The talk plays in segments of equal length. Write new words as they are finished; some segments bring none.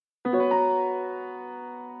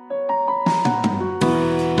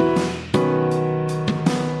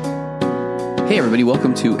Hey everybody,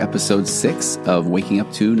 welcome to episode 6 of Waking Up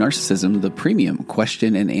to Narcissism, the premium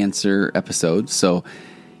question and answer episode. So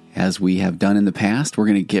as we have done in the past, we're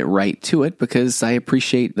going to get right to it because I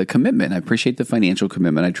appreciate the commitment. I appreciate the financial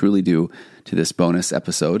commitment. I truly do to this bonus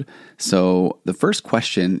episode. So the first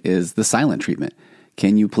question is the silent treatment.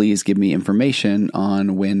 Can you please give me information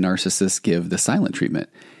on when narcissists give the silent treatment?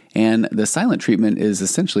 And the silent treatment is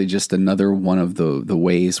essentially just another one of the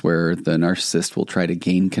ways where the narcissist will try to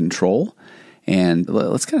gain control. And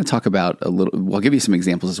let's kind of talk about I'll give you some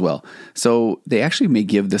examples as well. So they actually may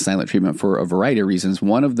give the silent treatment for a variety of reasons.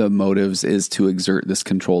 One of the motives is to exert this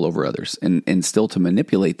control over others and still to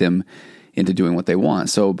manipulate them into doing what they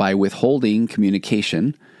want. So by withholding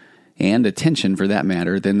communication and attention for that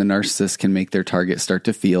matter, then the narcissist can make their target start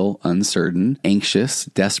to feel uncertain, anxious,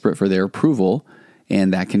 desperate for their approval.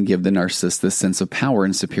 And that can give the narcissist this sense of power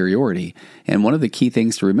and superiority. And one of the key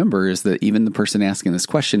things to remember is that even the person asking this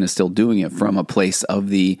question is still doing it from a place of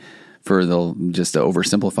just to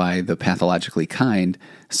oversimplify, the pathologically kind.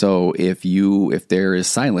 So if there is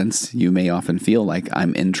silence, you may often feel like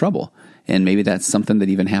I'm in trouble. And maybe that's something that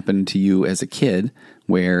even happened to you as a kid,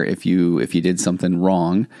 where if you did something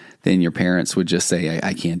wrong, then your parents would just say,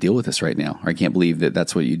 I can't deal with this right now, or I can't believe that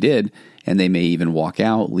that's what you did. And they may even walk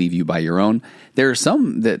out, leave you by your own. There are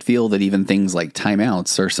some that feel that even things like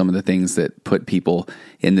timeouts are some of the things that put people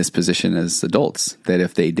in this position as adults, that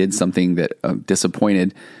if they did something that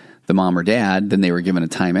disappointed the mom or dad, then they were given a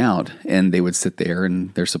timeout and they would sit there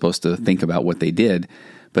and they're supposed to think about what they did.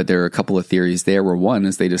 But there are a couple of theories there where one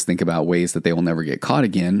is they just think about ways that they will never get caught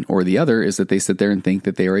again, or the other is that they sit there and think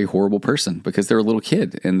that they are a horrible person because they're a little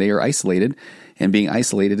kid and they are isolated, and being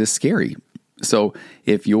isolated is scary. So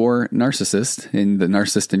if your narcissist and the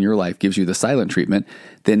narcissist in your life gives you the silent treatment,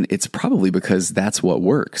 then it's probably because that's what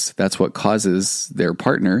works. That's what causes their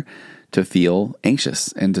partner to feel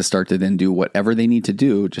anxious and to start to then do whatever they need to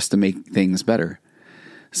do just to make things better.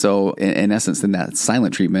 So in essence, then that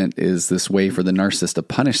silent treatment is this way for the narcissist to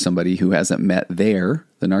punish somebody who hasn't met the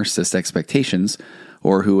narcissist's expectations,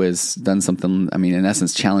 or who has done something, in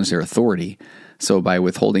essence, challenged their authority. So by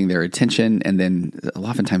withholding their attention and then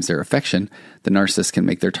oftentimes their affection, the narcissist can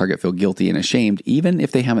make their target feel guilty and ashamed, even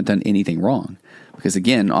if they haven't done anything wrong. Because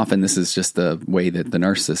again, often this is just the way that the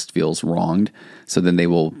narcissist feels wronged. So then they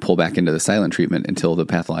will pull back into the silent treatment until the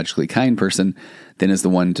pathologically kind person then is the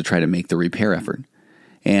one to try to make the repair effort.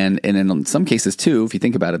 And in some cases too, if you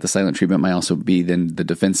think about it, the silent treatment might also be then the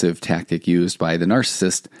defensive tactic used by the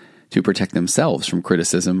narcissist to protect themselves from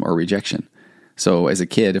criticism or rejection. So as a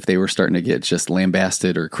kid, if they were starting to get just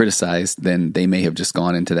lambasted or criticized, then they may have just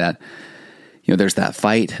gone into that, there's that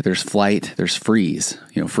fight, there's flight, there's freeze,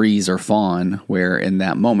 freeze or fawn, where in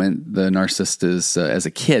that moment, the narcissist is, as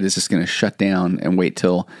a kid, is just going to shut down and wait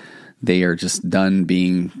till they are just done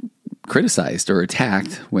being criticized or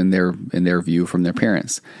attacked when they're in their view from their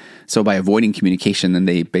parents. So by avoiding communication, then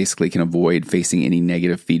they basically can avoid facing any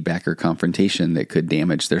negative feedback or confrontation that could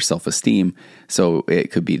damage their self-esteem. So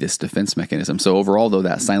it could be this defense mechanism. So overall, though,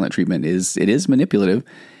 that silent treatment is manipulative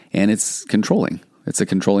and it's controlling. It's a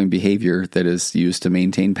controlling behavior that is used to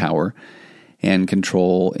maintain power and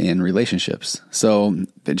control in relationships. So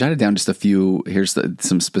I jotted down just a few. Here's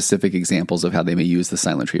some specific examples of how they may use the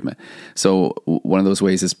silent treatment. So one of those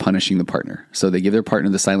ways is punishing the partner. So they give their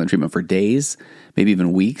partner the silent treatment for days, maybe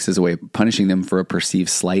even weeks, as a way of punishing them for a perceived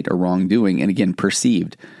slight or wrongdoing. And again,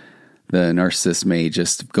 perceived. The narcissist may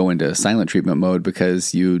just go into silent treatment mode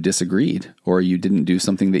because you disagreed or you didn't do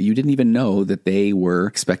something that you didn't even know that they were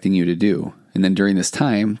expecting you to do. And then during this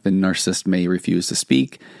time, the narcissist may refuse to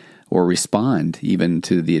speak or respond even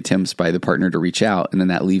to the attempts by the partner to reach out. And then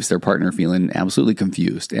that leaves their partner feeling absolutely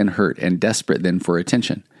confused and hurt and desperate then for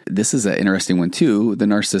attention. This is an interesting one too. The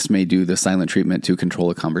narcissist may do the silent treatment to control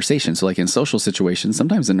a conversation. So like in social situations,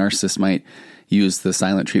 sometimes the narcissist might use the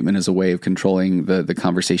silent treatment as a way of controlling the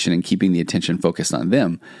conversation and keeping the attention focused on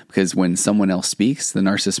them. Because when someone else speaks, the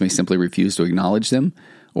narcissist may simply refuse to acknowledge them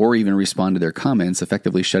or even respond to their comments,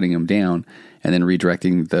 effectively shutting them down and then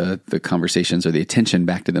redirecting the conversations or the attention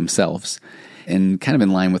back to themselves. And kind of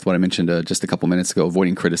in line with what I mentioned just a couple minutes ago,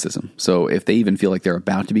 avoiding criticism. So if they even feel like they're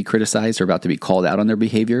about to be criticized or about to be called out on their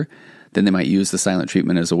behavior, then they might use the silent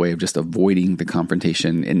treatment as a way of just avoiding the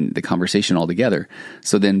confrontation in the conversation altogether.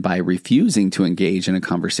 So then by refusing to engage in a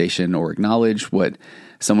conversation or acknowledge what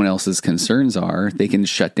someone else's concerns are, they can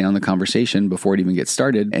shut down the conversation before it even gets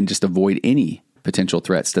started and just avoid any potential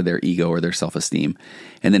threats to their ego or their self-esteem.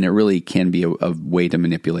 And then it really can be a way to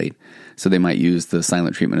manipulate. So they might use the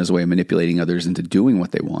silent treatment as a way of manipulating others into doing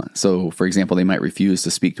what they want. So for example, they might refuse to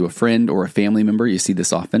speak to a friend or a family member. You see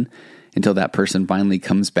this often. until that person finally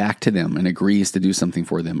comes back to them and agrees to do something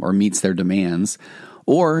for them or meets their demands.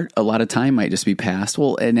 Or a lot of time might just be passed.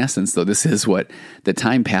 Well, in essence, though, this is what the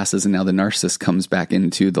time passes, and now the narcissist comes back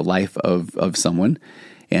into the life of someone,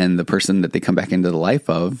 and the person that they come back into the life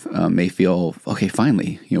of may feel, okay,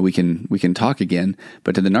 finally, we can talk again.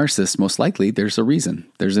 But to the narcissist, most likely, there's a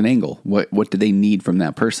reason, there's an angle. What do they need from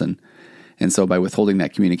that person? And so by withholding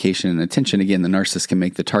that communication and attention, again, the narcissist can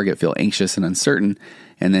make the target feel anxious and uncertain,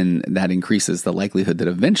 and then that increases the likelihood that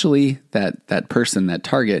eventually that person, that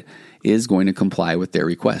target, is going to comply with their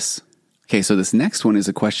requests. Okay, so this next one is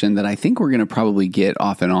a question that I think we're going to probably get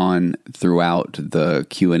off and on throughout the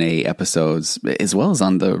Q&A episodes, as well as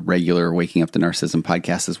on the regular Waking Up to Narcissism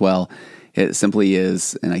podcast as well. It simply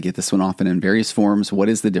is, and I get this one often in various forms, what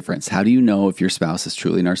is the difference? How do you know if your spouse is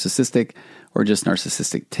truly narcissistic or just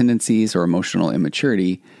narcissistic tendencies or emotional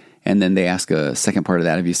immaturity? And then they ask a second part of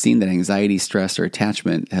that, have you seen that anxiety, stress, or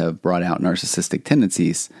attachment have brought out narcissistic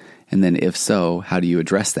tendencies? And then if so, how do you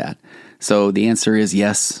address that? So the answer is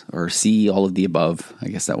yes, or C, all of the above. I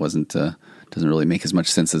guess that doesn't really make as much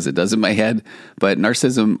sense as it does in my head. But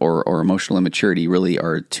narcissism or emotional immaturity really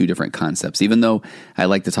are two different concepts. Even though I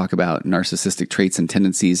like to talk about narcissistic traits and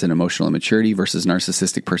tendencies and emotional immaturity versus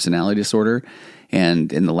narcissistic personality disorder.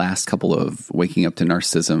 And in the last couple of Waking Up to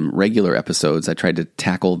Narcissism regular episodes, I tried to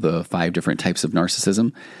tackle the 5 different types of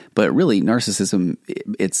narcissism. But really, narcissism,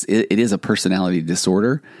 it is a personality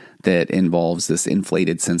disorder that involves this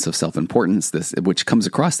inflated sense of self-importance, which comes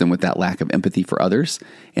across them with that lack of empathy for others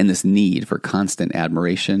and this need for constant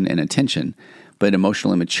admiration and attention. But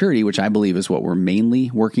emotional immaturity, which I believe is what we're mainly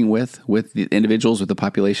working with the individuals, with the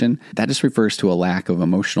population, that just refers to a lack of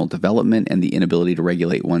emotional development and the inability to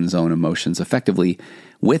regulate one's own emotions effectively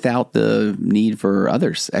without the need for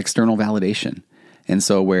others' external validation. And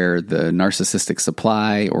so where the narcissistic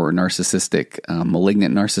supply or narcissistic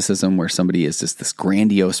malignant narcissism, where somebody is just this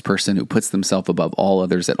grandiose person who puts themselves above all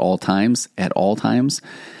others at all times,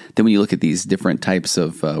 then when you look at these different types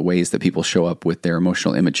of ways that people show up with their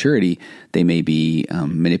emotional immaturity, they may be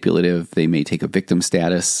manipulative, they may take a victim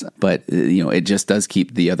status, but it just does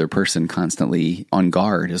keep the other person constantly on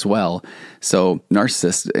guard as well. So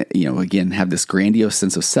narcissists, again, have this grandiose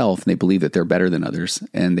sense of self, and they believe that they're better than others,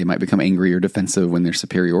 and they might become angry or defensive when their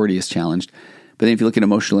superiority is challenged. But then if you look at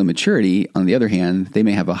emotional immaturity, on the other hand, they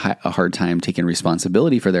may have a hard time taking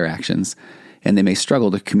responsibility for their actions, and they may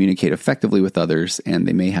struggle to communicate effectively with others, and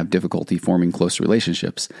they may have difficulty forming close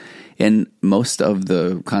relationships. And most of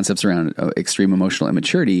the concepts around extreme emotional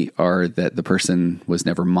immaturity are that the person was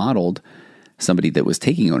never modeled somebody that was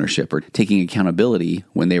taking ownership or taking accountability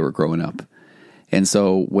when they were growing up. And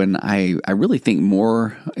so when I really think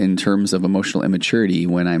more in terms of emotional immaturity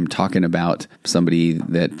when I'm talking about somebody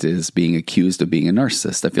that is being accused of being a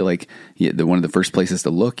narcissist, I feel like one of the first places to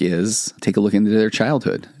look is take a look into their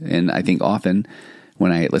childhood. And I think often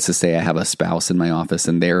when let's just say I have a spouse in my office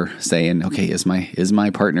and they're saying, okay, is my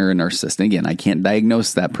partner a narcissist? And again, I can't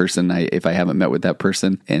diagnose that person if I haven't met with that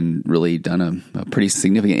person and really done a pretty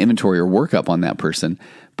significant inventory or workup on that person.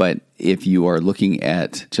 But if you are looking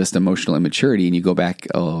at just emotional immaturity and you go back, they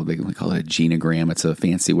call it a genogram. It's a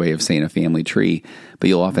fancy way of saying a family tree. But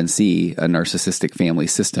you'll often see a narcissistic family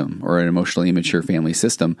system or an emotionally immature family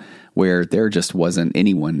system where there just wasn't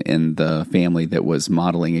anyone in the family that was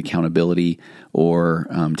modeling accountability or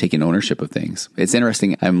taking ownership of things. It's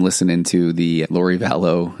interesting. I'm listening to the Lori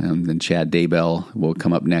Vallow and then Chad Daybell will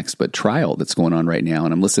come up next, but trial that's going on right now.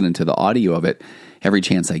 And I'm listening to the audio of it every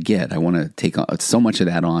chance I get. I want to take so much of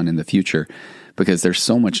that on in the future because there's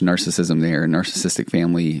so much narcissism there, narcissistic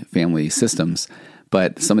family systems.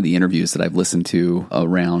 But some of the interviews that I've listened to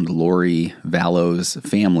around Lori Vallow's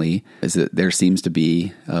family is that there seems to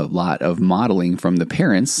be a lot of modeling from the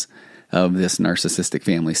parents of this narcissistic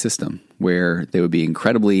family system, where they would be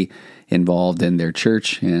incredibly involved in their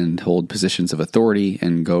church and hold positions of authority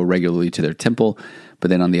and go regularly to their temple. But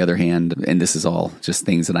then on the other hand, and this is all just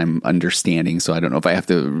things that I'm understanding, so I don't know if I have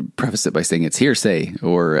to preface it by saying it's hearsay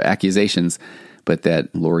or accusations, but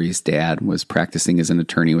that Lori's dad was practicing as an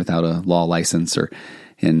attorney without a law license, or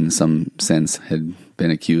in some sense had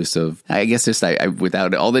been accused of, I guess just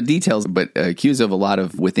without all the details, but accused of a lot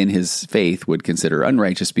of within his faith would consider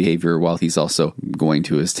unrighteous behavior while he's also going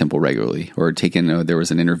to his temple regularly. Or there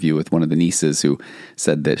was an interview with one of the nieces who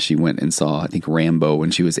said that she went and saw, I think, Rambo when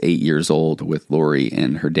she was 8 years old with Lori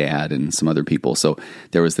and her dad and some other people. So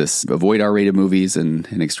there was this avoid R-rated movies and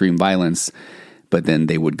extreme violence, but then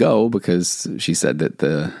they would go because she said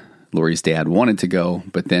that Lori's dad wanted to go,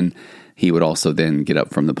 but then he would also then get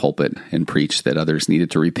up from the pulpit and preach that others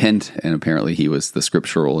needed to repent. And apparently he was the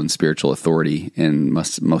scriptural and spiritual authority in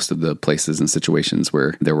most of the places and situations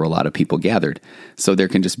where there were a lot of people gathered. So there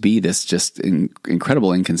can just be this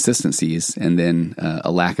incredible inconsistencies, and then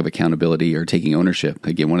a lack of accountability or taking ownership.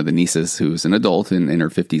 Again, one of the nieces, who's an adult in her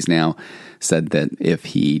 50s now, said that if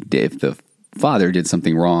the father did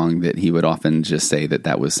something wrong, that he would often just say that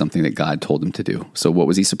that was something that God told him to do. So what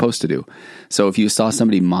was he supposed to do? So if you saw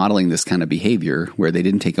somebody modeling this kind of behavior where they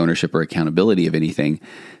didn't take ownership or accountability of anything,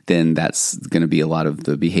 then that's going to be a lot of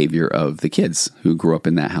the behavior of the kids who grew up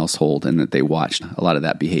in that household, and that they watched a lot of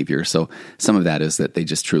that behavior. So some of that is that they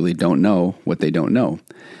just truly don't know what they don't know.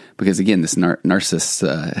 Because again, this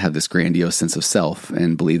narcissists have this grandiose sense of self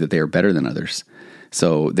and believe that they are better than others.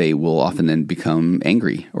 So they will often then become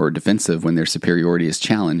angry or defensive when their superiority is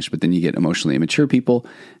challenged. But then you get emotionally immature people.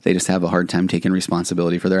 They just have a hard time taking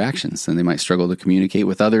responsibility for their actions, and they might struggle to communicate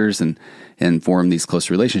with others and form these close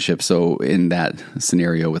relationships. So in that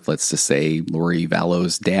scenario with, let's just say, Lori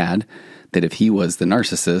Vallow's dad, that if he was the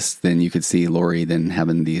narcissist, then you could see Lori then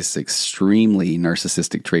having these extremely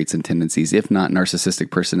narcissistic traits and tendencies, if not narcissistic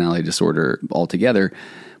personality disorder altogether,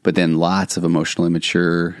 but then lots of emotional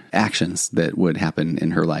immature actions that would happen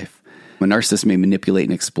in her life. A narcissist may manipulate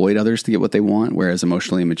and exploit others to get what they want, whereas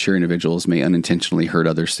emotionally immature individuals may unintentionally hurt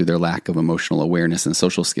others through their lack of emotional awareness and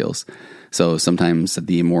social skills. So sometimes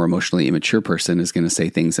the more emotionally immature person is going to say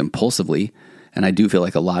things impulsively. And I do feel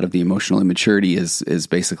like a lot of the emotional immaturity is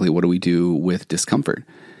basically, what do we do with discomfort?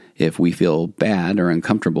 If we feel bad or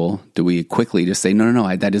uncomfortable, do we quickly just say,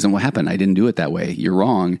 no, that isn't what happened. I didn't do it that way. You're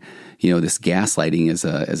wrong. This gaslighting is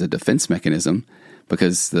a defense mechanism,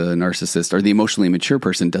 because the narcissist or the emotionally immature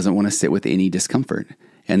person doesn't want to sit with any discomfort.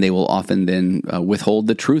 And they will often then withhold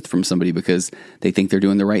the truth from somebody because they think they're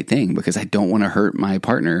doing the right thing, because I don't want to hurt my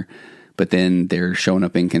partner. But then they're showing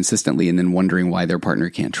up inconsistently and then wondering why their partner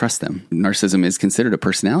can't trust them. Narcissism is considered a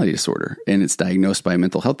personality disorder, and it's diagnosed by a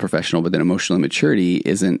mental health professional. But then emotional immaturity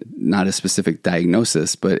not a specific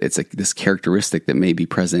diagnosis, but it's this characteristic that may be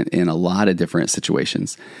present in a lot of different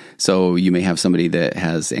situations. So you may have somebody that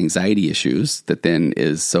has anxiety issues that then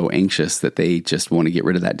is so anxious that they just want to get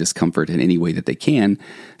rid of that discomfort in any way that they can.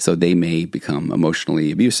 So they may become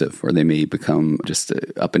emotionally abusive, or they may become just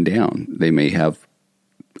up and down. They may have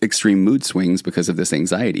extreme mood swings because of this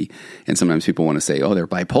anxiety. And sometimes people want to say, oh, they're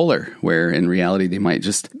bipolar, where in reality they might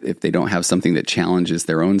just, if they don't have something that challenges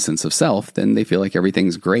their own sense of self, then they feel like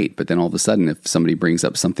everything's great. But then all of a sudden, if somebody brings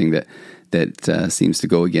up something that seems to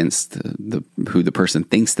go against who the person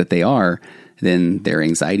thinks that they are, then their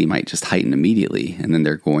anxiety might just heighten immediately. And then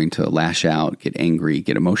they're going to lash out, get angry,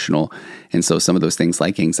 get emotional. And so some of those things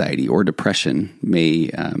like anxiety or depression may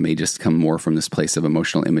just come more from this place of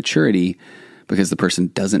emotional immaturity, because the person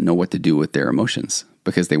doesn't know what to do with their emotions,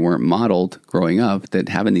 because they weren't modeled growing up that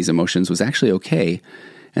having these emotions was actually okay.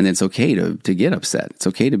 And it's okay to get upset. It's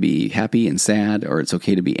okay to be happy and sad, or it's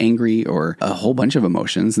okay to be angry, or a whole bunch of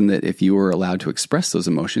emotions. And that if you were allowed to express those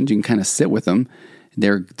emotions, you can kind of sit with them.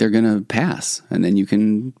 They're going to pass. And then you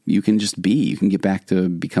can just be, you can get back to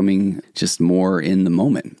becoming just more in the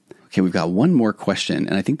moment. Okay, we've got one more question,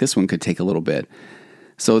 and I think this one could take a little bit.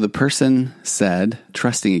 So the person said,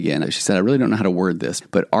 trusting again, she said, I really don't know how to word this,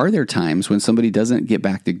 but are there times when somebody doesn't get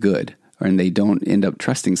back to good, and they don't end up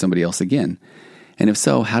trusting somebody else again? And if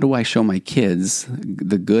so, how do I show my kids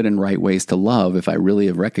the good and right ways to love if I really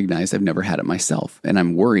have recognized I've never had it myself, and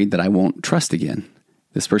I'm worried that I won't trust again?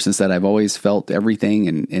 This person said, I've always felt everything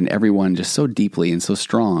and everyone just so deeply and so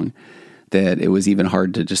strong that it was even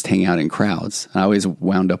hard to just hang out in crowds. I always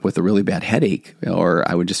wound up with a really bad headache, or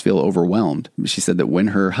I would just feel overwhelmed. She said that when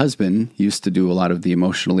her husband used to do a lot of the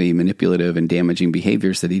emotionally manipulative and damaging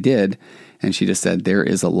behaviors that he did, and she just said there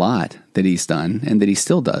is a lot that he's done and that he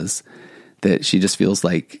still does, that she just feels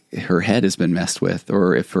like her head has been messed with,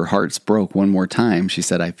 or if her heart's broke one more time, she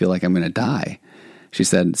said, I feel like I'm going to die. She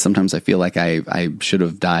said, sometimes I feel like I should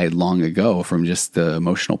have died long ago from just the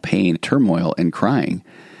emotional pain, turmoil, and crying.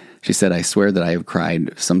 She said, I swear that I have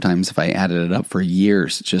cried sometimes, if I added it up, for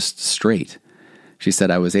years, just straight. She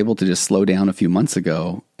said, I was able to just slow down a few months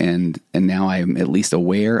ago, and now I'm at least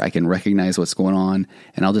aware. I can recognize what's going on,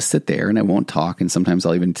 and I'll just sit there and I won't talk. And sometimes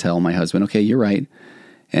I'll even tell my husband, okay, you're right.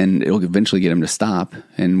 And it'll eventually get him to stop.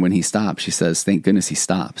 And when he stops, she says, thank goodness he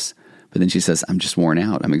stops. But then she says, I'm just worn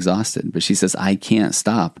out. I'm exhausted. But she says, I can't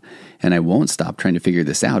stop, and I won't stop trying to figure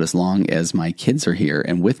this out as long as my kids are here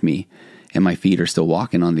and with me, and my feet are still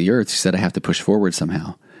walking on the earth. She said, I have to push forward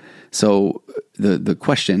somehow. So the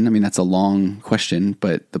question, I mean, that's a long question,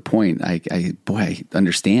 but the point, I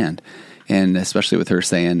understand. And especially with her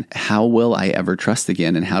saying, how will I ever trust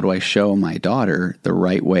again? And how do I show my daughter the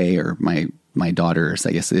right way, or my daughters,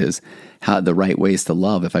 I guess it is, how the right ways to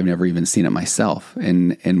love if I've never even seen it myself?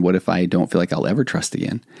 And what if I don't feel like I'll ever trust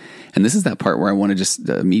again? And this is that part where I want to just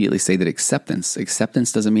immediately say that acceptance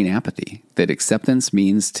doesn't mean apathy. That acceptance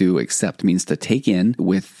means to accept, means to take in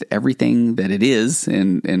with everything that it is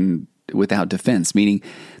and without defense, meaning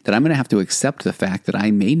that I'm going to have to accept the fact that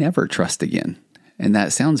I may never trust again. And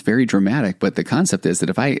that sounds very dramatic, but the concept is that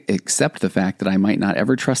if I accept the fact that I might not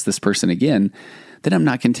ever trust this person again, then I'm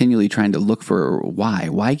not continually trying to look for why.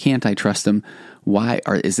 Why can't I trust them?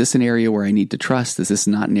 Is this an area where I need to trust? Is this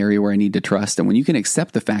not an area where I need to trust? And when you can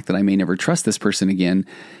accept the fact that I may never trust this person again,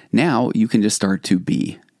 now you can just start to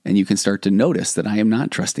be, and you can start to notice that I am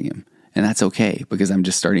not trusting him. And that's okay, because I'm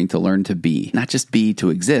just starting to learn to be, not just be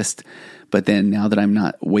to exist, but then now that I'm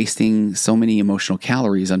not wasting so many emotional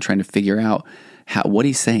calories on trying to figure out what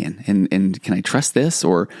he's saying, and can I trust this?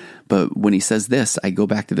 But when he says this, I go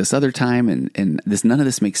back to this other time, and none of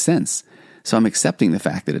this makes sense. So I'm accepting the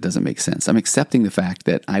fact that it doesn't make sense. I'm accepting the fact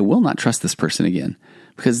that I will not trust this person again,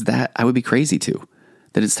 because that I would be crazy to.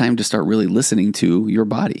 That it's time to start really listening to your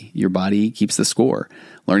body. Your body keeps the score,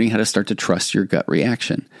 learning how to start to trust your gut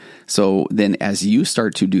reaction. So then as you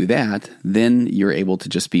start to do that, then you're able to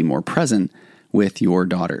just be more present with your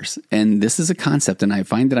daughters. And this is a concept, and I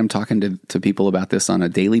find that I'm talking to people about this on a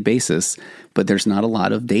daily basis, but there's not a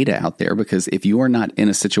lot of data out there, because if you are not in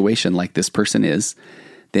a situation like this person is,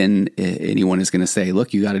 then anyone is going to say,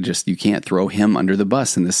 look, you can't throw him under the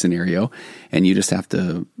bus in this scenario, and you just have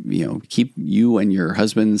to, keep you and your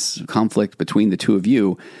husband's conflict between the two of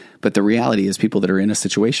you. But the reality is, people that are in a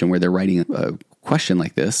situation where they're writing a question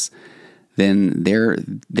like this, then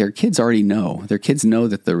their kids already know. Their kids know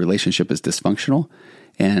that the relationship is dysfunctional.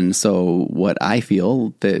 And so what I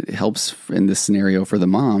feel that helps in this scenario for the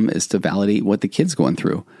mom is to validate what the kid's going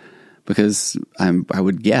through. Because I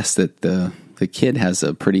would guess that the kid has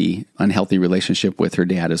a pretty unhealthy relationship with her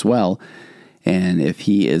dad as well. And if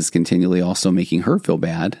he is continually also making her feel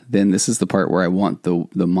bad, then this is the part where I want the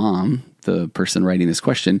mom, the person writing this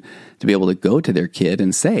question, to be able to go to their kid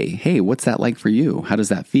and say, hey, what's that like for you? How does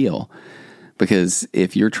that feel? Because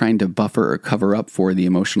if you're trying to buffer or cover up for the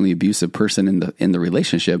emotionally abusive person in the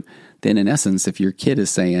relationship, then in essence, if your kid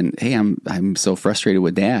is saying, hey, I'm so frustrated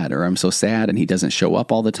with dad, or I'm so sad and he doesn't show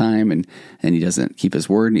up all the time, and he doesn't keep his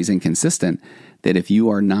word and he's inconsistent, that if you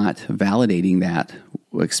are not validating that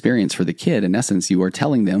experience for the kid, in essence, you are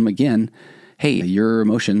telling them again, hey, your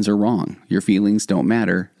emotions are wrong. Your feelings don't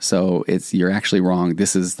matter. So you're actually wrong.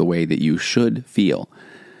 This is the way that you should feel.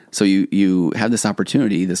 So you have this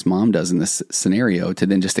opportunity, this mom does in this scenario, to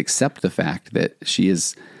then just accept the fact that she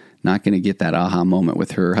is not going to get that aha moment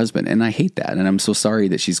with her husband. And I hate that. And I'm so sorry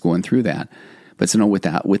that she's going through that. But so with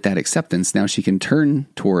that acceptance, now she can turn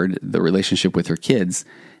toward the relationship with her kids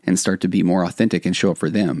and start to be more authentic and show up for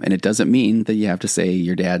them. And it doesn't mean that you have to say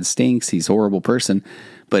your dad stinks, he's a horrible person.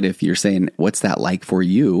 But if you're saying, what's that like for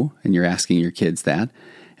you? And you're asking your kids that,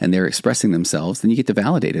 and they're expressing themselves, then you get to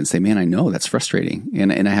validate it and say, man, I know that's frustrating.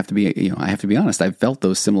 And I have to be honest, I've felt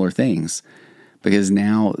those similar things, because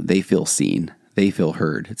now they feel seen, they feel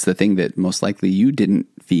heard. It's the thing that most likely you didn't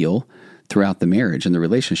feel throughout the marriage and the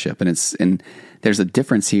relationship. And there's a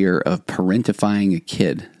difference here of parentifying a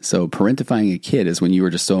kid. So parentifying a kid is when you are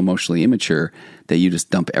just so emotionally immature that you just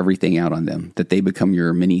dump everything out on them, that they become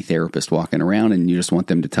your mini therapist walking around, and you just want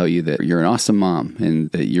them to tell you that you're an awesome mom and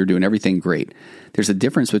that you're doing everything great. There's a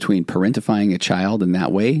difference between parentifying a child in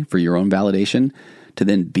that way for your own validation to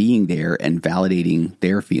then being there and validating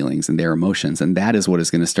their feelings and their emotions. And that is what is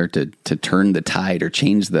going to start to turn the tide or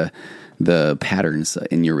change the patterns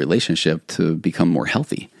in your relationship to become more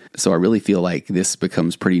healthy. So I really feel like this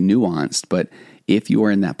becomes pretty nuanced, but if you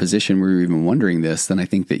are in that position where you're even wondering this, then I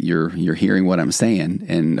think that you're hearing what I'm saying,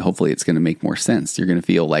 and hopefully it's going to make more sense. You're going to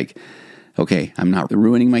feel like, okay, I'm not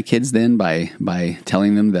ruining my kids then by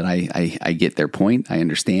telling them that I get their point, I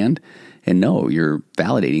understand. And no, you're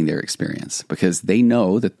validating their experience, because they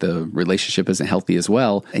know that the relationship isn't healthy as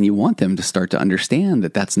well. And you want them to start to understand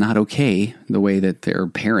that that's not okay, the way that their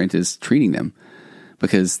parent is treating them,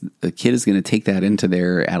 because the kid is going to take that into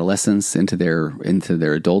their adolescence, into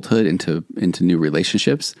their adulthood, into new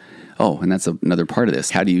relationships. Oh, and that's another part of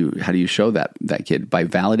this. How do you show that kid? By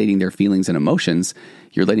validating their feelings and emotions,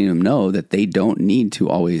 you're letting them know that they don't need to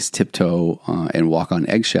always tiptoe and walk on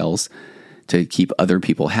eggshells to keep other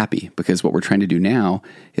people happy. Because what we're trying to do now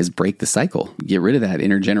is break the cycle, get rid of that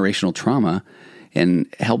intergenerational trauma,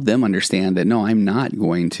 and help them understand that, no, I'm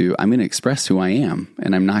going to express who I am,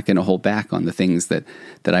 and I'm not going to hold back on the things that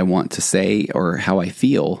I want to say or how I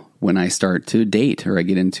feel, when I start to date or I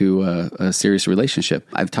get into a serious relationship.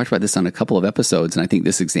 I've talked about this on a couple of episodes, and I think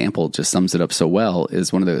this example just sums it up so well.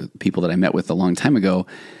 Is one of the people that I met with a long time ago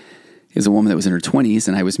is a woman that was in her 20s,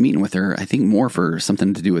 and I was meeting with her, I think more for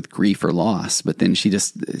something to do with grief or loss. But then she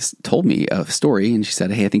just told me a story, and she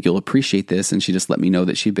said, hey, I think you'll appreciate this. And she just let me know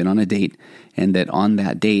that she'd been on a date, and that on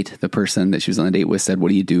that date, the person that she was on the date with said, what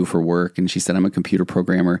do you do for work? And she said, I'm a computer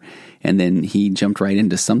programmer. And then he jumped right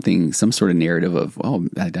into some sort of narrative of, oh,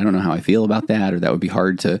 I don't know how I feel about that, or that would be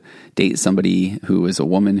hard to date somebody who is a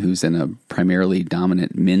woman who's in a primarily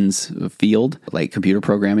dominant men's field, like computer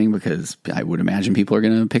programming, because I would imagine people are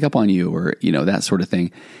going to pick up on you, or, that sort of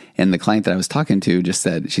thing. And the client that I was talking to just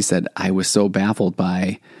said, she said, I was so baffled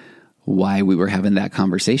by why we were having that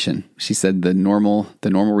conversation. She said, the normal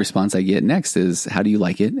response I get next is, how do you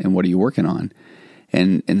like it? And what are you working on?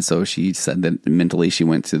 And so she said that mentally she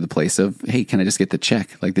went to the place of, hey, can I just get the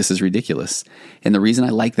check? Like, this is ridiculous. And the reason I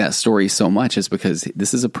like that story so much is because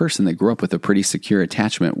this is a person that grew up with a pretty secure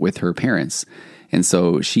attachment with her parents. And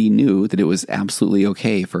so she knew that it was absolutely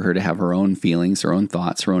okay for her to have her own feelings, her own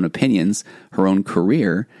thoughts, her own opinions, her own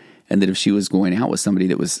career. And that if she was going out with somebody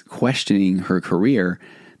that was questioning her career,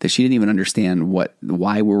 that she didn't even understand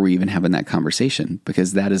why were we even having that conversation?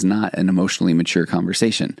 Because that is not an emotionally mature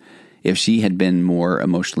conversation. If she had been more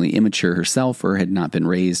emotionally immature herself, or had not been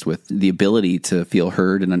raised with the ability to feel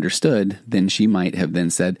heard and understood, then she might have then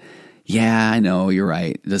said, yeah, I know, you're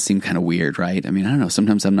right. It does seem kind of weird, right? I mean, I don't know.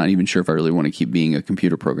 Sometimes I'm not even sure if I really want to keep being a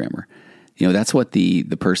computer programmer. That's what the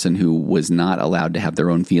person who was not allowed to have their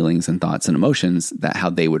own feelings and thoughts and emotions, how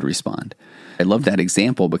they would respond. I love that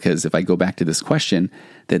example, because if I go back to this question,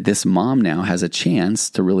 that this mom now has a chance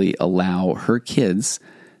to really allow her kids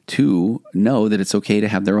to know that it's okay to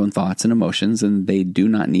have their own thoughts and emotions, and they do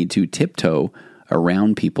not need to tiptoe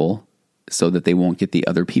around people so that they won't get the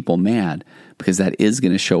other people mad, because that is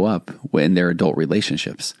going to show up in their adult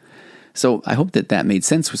relationships. So I hope that made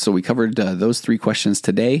sense. So we covered those 3 questions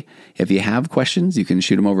today. If you have questions, you can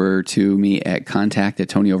shoot them over to me at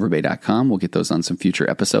contact@tonyoverbay.com. We'll get those on some future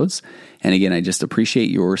episodes. And again, I just appreciate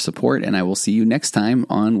your support, and I will see you next time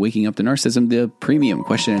on Waking Up to Narcissism, the premium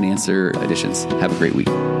question and answer editions. Have a great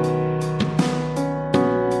week.